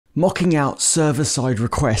Mocking out server-side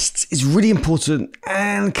requests is really important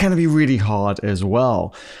and can be really hard as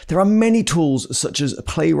well. There are many tools such as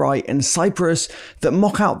Playwright and Cypress that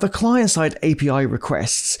mock out the client-side API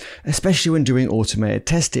requests, especially when doing automated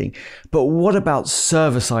testing. But what about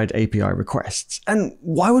server-side API requests? And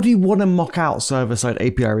why would we want to mock out server-side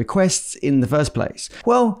API requests in the first place?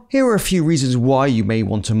 Well, here are a few reasons why you may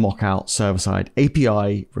want to mock out server-side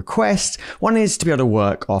API requests. One is to be able to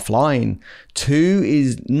work offline. Two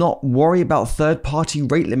is not worry about third-party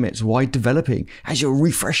rate limits while developing, as you're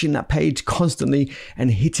refreshing that page constantly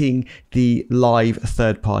and hitting the live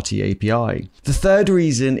third-party API. The third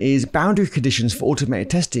reason is boundary conditions for automated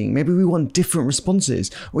testing. Maybe we want different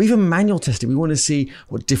responses, or even manual testing. We want to see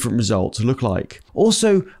what different results look like.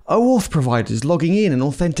 Also, OAuth providers logging in and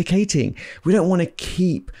authenticating. We don't want to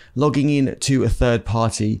keep logging in to a third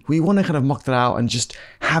party. We want to kind of mock that out and just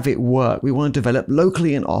have it work. We want to develop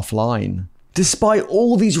locally and offline. Despite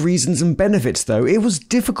all these reasons and benefits though, it was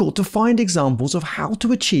difficult to find examples of how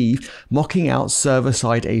to achieve mocking out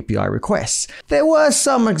server-side API requests. There were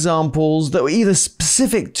some examples that were either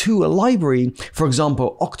specific to a library, for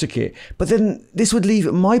example OctoKit, but then this would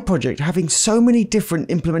leave my project having so many different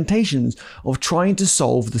implementations of trying to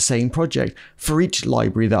solve the same project for each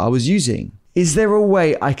library that I was using. Is there a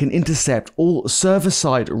way I can intercept all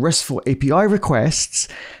server-side RESTful API requests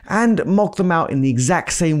and mock them out in the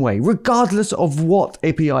exact same way, regardless of what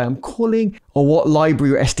API I'm calling or what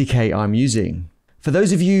library or SDK I'm using? For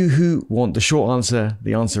those of you who want the short answer,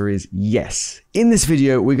 the answer is yes. In this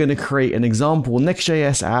video, we're going to create an example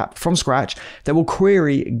NextJS app from scratch that will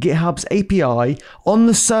query GitHub's API on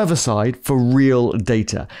the server side for real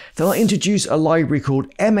data. Then I'll introduce a library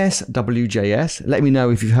called MSWjs. Let me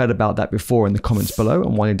know if you've heard about that before in the comments below.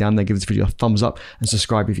 And while you're down there, give this video a thumbs up and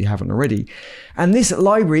subscribe if you haven't already. And this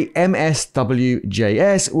library,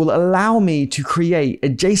 MSWjs, will allow me to create a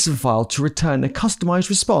JSON file to return a customized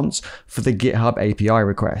response for the GitHub API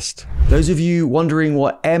request. Those of you wondering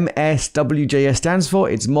what MSWjs stands for,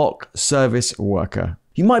 it's Mock Service Worker.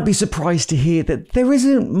 You might be surprised to hear that there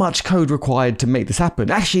isn't much code required to make this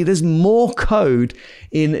happen. Actually, there's more code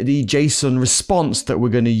in the JSON response that we're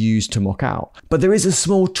going to use to mock out. But there is a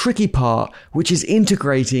small tricky part, which is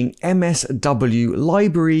integrating MSW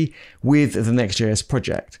library with the Next.js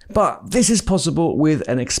project. But this is possible with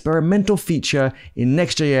an experimental feature in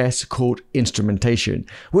Next.js called instrumentation,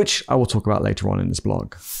 which I will talk about later on in this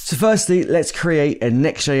blog. So firstly, let's create a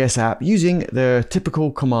Next.js app using the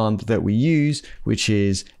typical command that we use, which is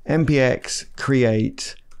npx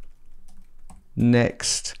create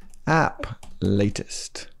next app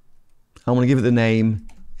latest. I want to give it the name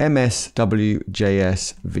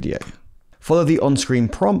MSWjs video. Follow the on-screen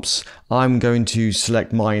prompts. I'm going to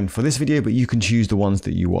select mine for this video, but you can choose the ones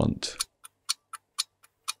that you want.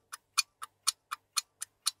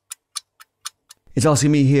 It's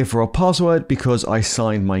asking me here for a password because I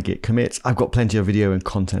signed my Git commits. I've got plenty of video and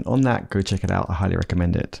content on that. Go check it out. I highly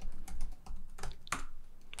recommend it.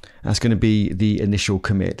 That's going to be the initial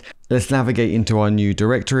commit. Let's navigate into our new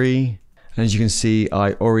directory. And as you can see,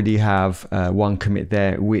 I already have one commit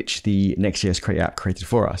there, which the Next.js Create app created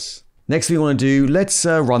for us. Next thing we want to do, let's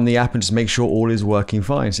run the app and just make sure all is working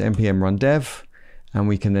fine. So npm run dev, and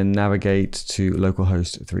we can then navigate to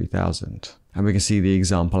localhost 3000. And we can see the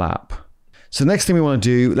example app. So next thing we want to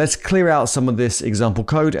do, let's clear out some of this example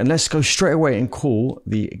code and let's go straight away and call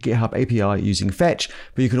the GitHub API using fetch,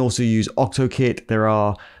 but you can also use OctoKit. There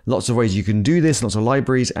are lots of ways you can do this, lots of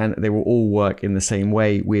libraries, and they will all work in the same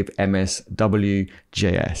way with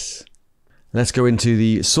MSWjs. Let's go into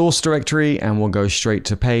the source directory and we'll go straight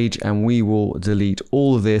to page and we will delete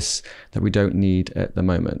all of this that we don't need at the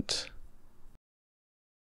moment.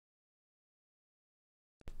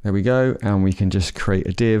 There we go, and we can just create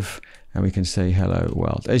a div and we can say hello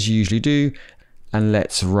world as you usually do, and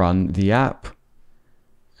let's run the app,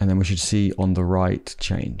 and then we should see on the right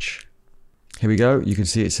change. Here we go, you can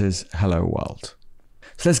see it says hello world.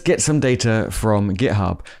 So let's get some data from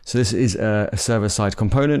GitHub. So this is a server-side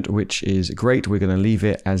component, which is great. We're going to leave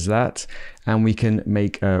it as that, and we can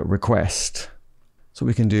make a request. So what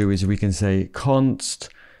we can do is we can say const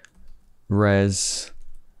res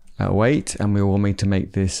wait, and we will need to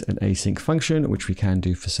make this an async function, which we can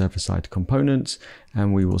do for server-side components,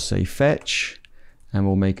 and we will say fetch, and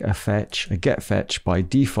we'll make a fetch, a get fetch by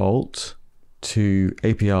default to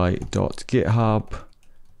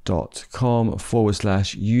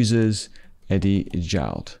api.github.com/users Eddie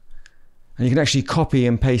Joud. And you can actually copy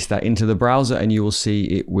and paste that into the browser and you will see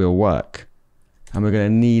it will work. And we're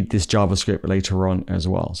going to need this JavaScript later on as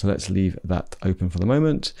well. So let's leave that open for the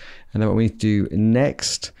moment. And then what we need to do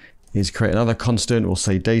next is create another constant. We'll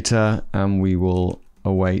say data, and we will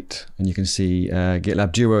await, and you can see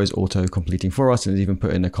GitLab Duo is auto completing for us, and it's even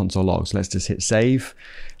put in a console log. So let's just hit save.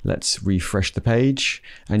 Let's refresh the page,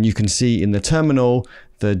 and you can see in the terminal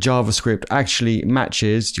the JavaScript actually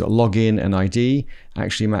matches your login and ID,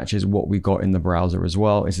 actually matches what we got in the browser as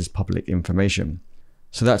well. This is public information.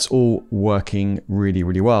 So that's all working really,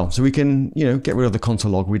 really well. So we can, get rid of the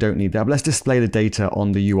console log. We don't need that. But let's display the data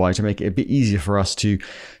on the UI to make it a bit easier for us to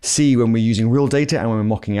see when we're using real data and when we're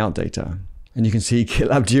mocking out data. And you can see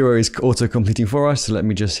GitLab Duo is auto completing for us. So let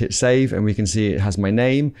me just hit save, and we can see it has my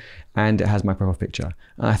name and it has my profile picture.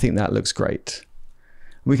 And I think that looks great.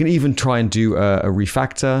 We can even try and do a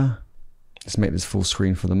refactor. Let's make this full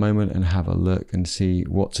screen for the moment and have a look and see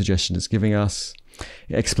what suggestion it's giving us.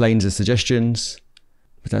 It explains the suggestions,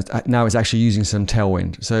 but now it's actually using some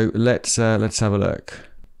tailwind. So let's have a look.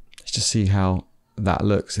 Let's just see how that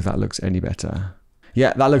looks, if that looks any better.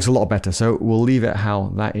 Yeah, that looks a lot better. So we'll leave it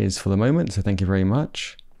how that is for the moment. So thank you very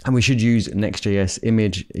much. And we should use NextJS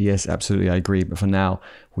image. Yes, absolutely, I agree. But for now,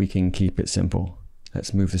 we can keep it simple.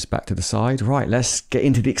 Let's move this back to the side. Right, let's get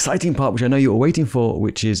into the exciting part, which I know you're waiting for,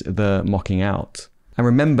 which is the mocking out. And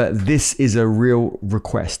remember, this is a real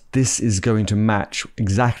request. This is going to match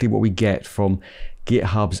exactly what we get from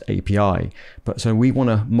GitHub's API. But so we want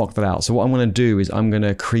to mock that out. So what I'm going to do is I'm going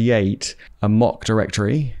to create a mock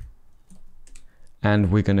directory, and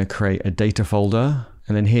we're going to create a data folder.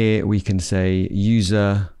 And then here we can say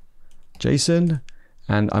user JSON,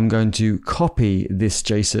 and I'm going to copy this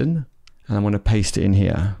JSON and I'm going to paste it in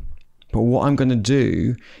here. But what I'm going to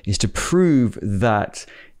do is to prove that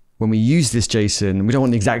when we use this JSON, we don't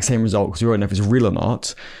want the exact same result because we won't know if it's real or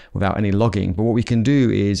not without any logging. But what we can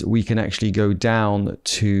do is we can actually go down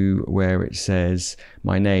to where it says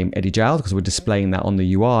my name, Eddie Jowd, because we're displaying that on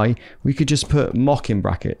the UI. We could just put mock in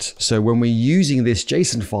brackets. So when we're using this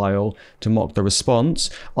JSON file to mock the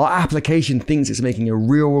response, our application thinks it's making a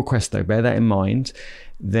real request though, bear that in mind.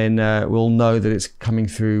 Then we'll know that it's coming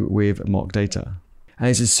through with mock data. And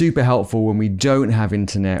this is super helpful when we don't have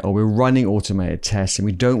internet, or we're running automated tests and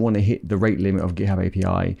we don't want to hit the rate limit of GitHub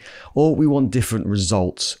API, or we want different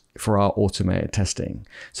results for our automated testing.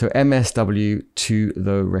 So MSW to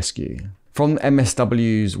the rescue. From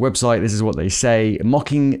MSW's website, this is what they say: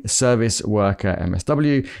 mocking service worker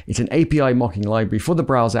MSW. It's an API mocking library for the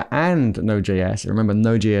browser and Node.js. Remember,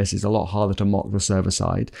 Node.js is a lot harder to mock the server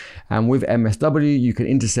side. And with MSW, you can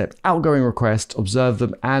intercept outgoing requests, observe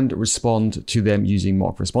them, and respond to them using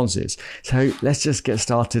mock responses. So let's just get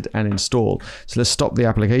started and install. So let's stop the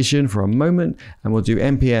application for a moment, and we'll do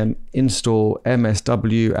npm install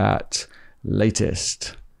MSW at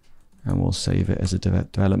latest. And we'll save it as a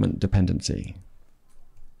development dependency.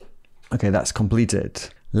 Okay, that's completed.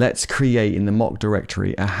 Let's create in the mock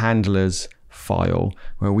directory a handlers file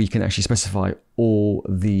where we can actually specify all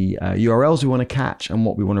the URLs we want to catch and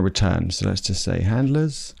what we want to return. So let's just say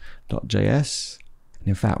handlers.js. And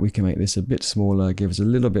in fact, we can make this a bit smaller, give us a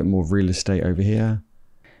little bit more real estate over here.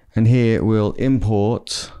 And here we'll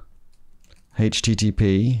import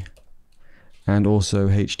HTTP and also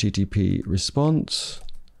HTTP response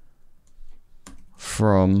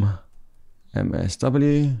from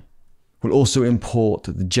MSW. We'll also import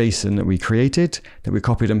the JSON that we created, that we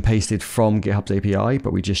copied and pasted from GitHub's API,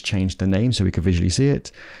 but we just changed the name so we could visually see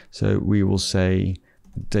it. So we will say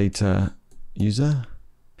data user.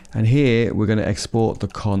 And here we're going to export the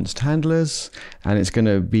const handlers, and it's going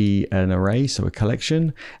to be an array, so a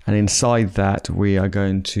collection. And inside that, we are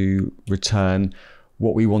going to return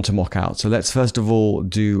what we want to mock out. So let's first of all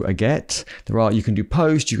do a get. You can do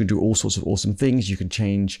post, you can do all sorts of awesome things. You can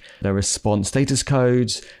change the response status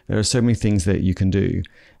codes. There are so many things that you can do.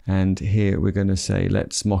 And here we're going to say,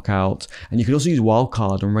 let's mock out. And you can also use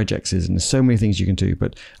wildcard and regexes, and there's so many things you can do,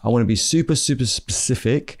 but I want to be super, super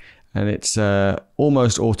specific, and it's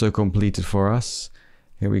almost auto-completed for us.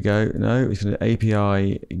 Here we go. No, it's going to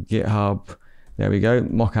API, GitHub. There we go,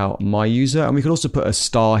 mock out my user. And we can also put a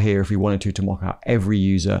star here if we wanted to mock out every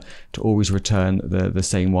user to always return the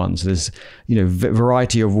same one. So there's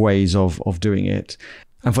variety of ways of doing it.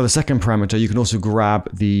 And for the second parameter, you can also grab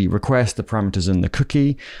the request, the parameters, and the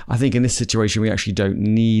cookie. I think in this situation, we actually don't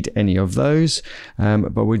need any of those,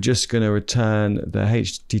 but we're just going to return the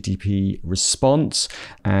HTTP response,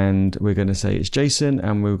 and we're going to say it's JSON,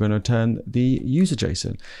 and we're going to return the user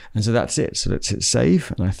JSON. And so that's it. So let's hit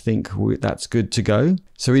save, and I think that's good to go.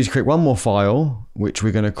 So we need to create one more file, which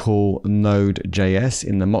we're going to call node.js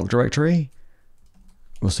in the mock directory.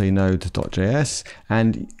 we'll say node.js.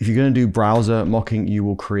 And if you're going to do browser mocking, you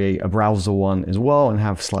will create a browser one as well and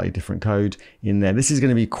have slightly different code in there. This is going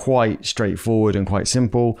to be quite straightforward and quite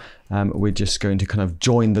simple. We're just going to kind of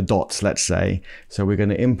join the dots, let's say. So we're going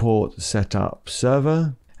to import setup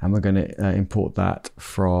server, and we're going to import that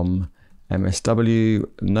from MSW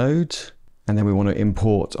node. And then we want to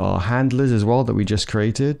import our handlers as well that we just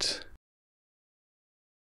created.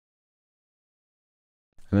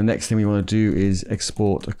 And the next thing we want to do is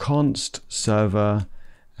export a const server,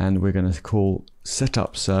 and we're going to call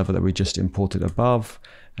setup server that we just imported above,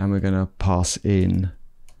 and we're going to pass in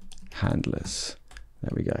handlers.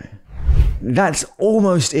 There we go. That's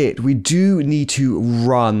almost it. We do need to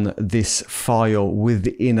run this file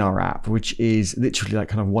within our app, which is literally like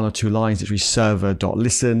kind of 1 or 2 lines, literally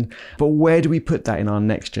server.listen. But where do we put that in our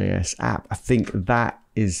Next.js app? I think that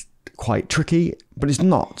is quite tricky, but it's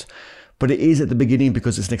not. But it is at the beginning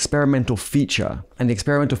because it's an experimental feature, and the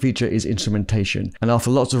experimental feature is instrumentation. And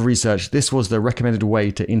after lots of research, this was the recommended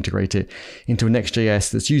way to integrate it into a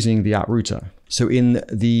Next.js that's using the app router. So in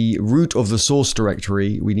the root of the source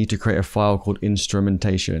directory, we need to create a file called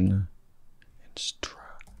instrumentation.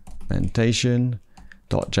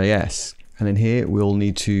 Instrumentation.js. And then here we'll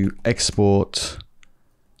need to export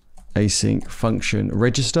async function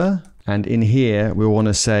register. And in here, we want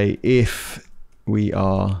to say if we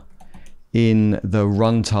are in the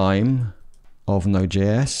runtime of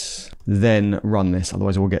Node.js, then run this,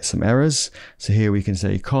 otherwise we'll get some errors. So here we can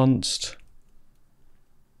say const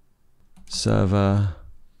server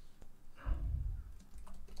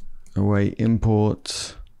away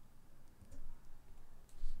import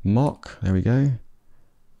mock, there we go,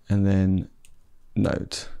 and then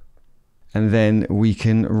node. And then we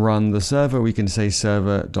can run the server, we can say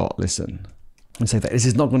server.listen and say that this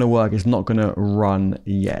is not going to work, it's not going to run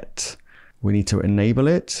yet. We need to enable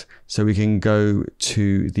it. So we can go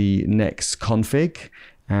to the next config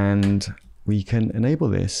and we can enable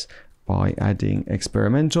this by adding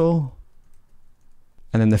experimental.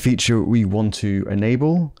 And then the feature we want to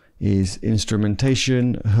enable is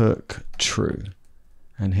instrumentation hook true,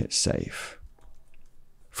 and hit save.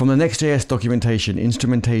 From the Next.js documentation,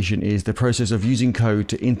 instrumentation is the process of using code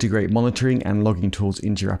to integrate monitoring and logging tools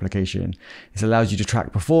into your application. This allows you to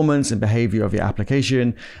track performance and behavior of your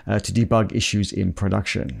application to debug issues in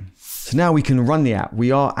production. So now we can run the app. We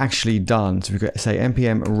are actually done. So we could say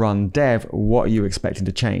npm run dev. What are you expecting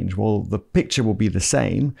to change? Well, the picture will be the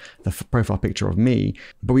same, the profile picture of me,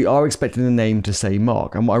 but we are expecting the name to say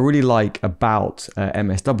mock. And what I really like about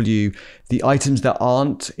MSW, the items that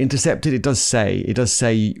aren't intercepted, it does say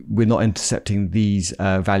we're not intercepting these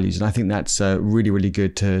values. And I think that's really, really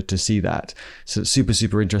good to see that. So it's super,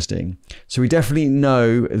 super interesting. So we definitely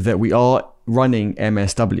know that we are running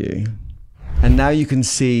MSW. And now you can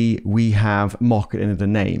see we have mock at the end of the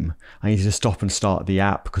name. I need to stop and start the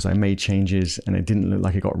app because I made changes and it didn't look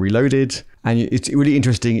like it got reloaded. And it's really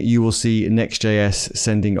interesting. You will see Next.js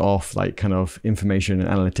sending off like kind of information and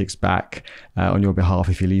analytics back on your behalf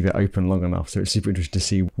if you leave it open long enough. So it's super interesting to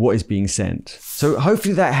see what is being sent. So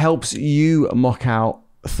hopefully that helps you mock out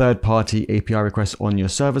third-party API requests on your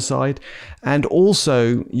server side. And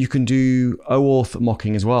also you can do OAuth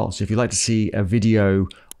mocking as well. So if you'd like to see a video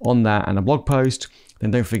on that and a blog post, then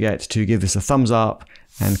don't forget to give this a thumbs up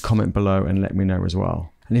and comment below and let me know as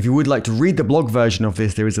well. And if you would like to read the blog version of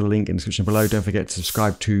this, there is a link in the description below. Don't forget to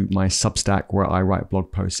subscribe to my Substack where I write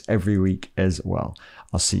blog posts every week as well.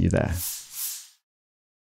 I'll see you there.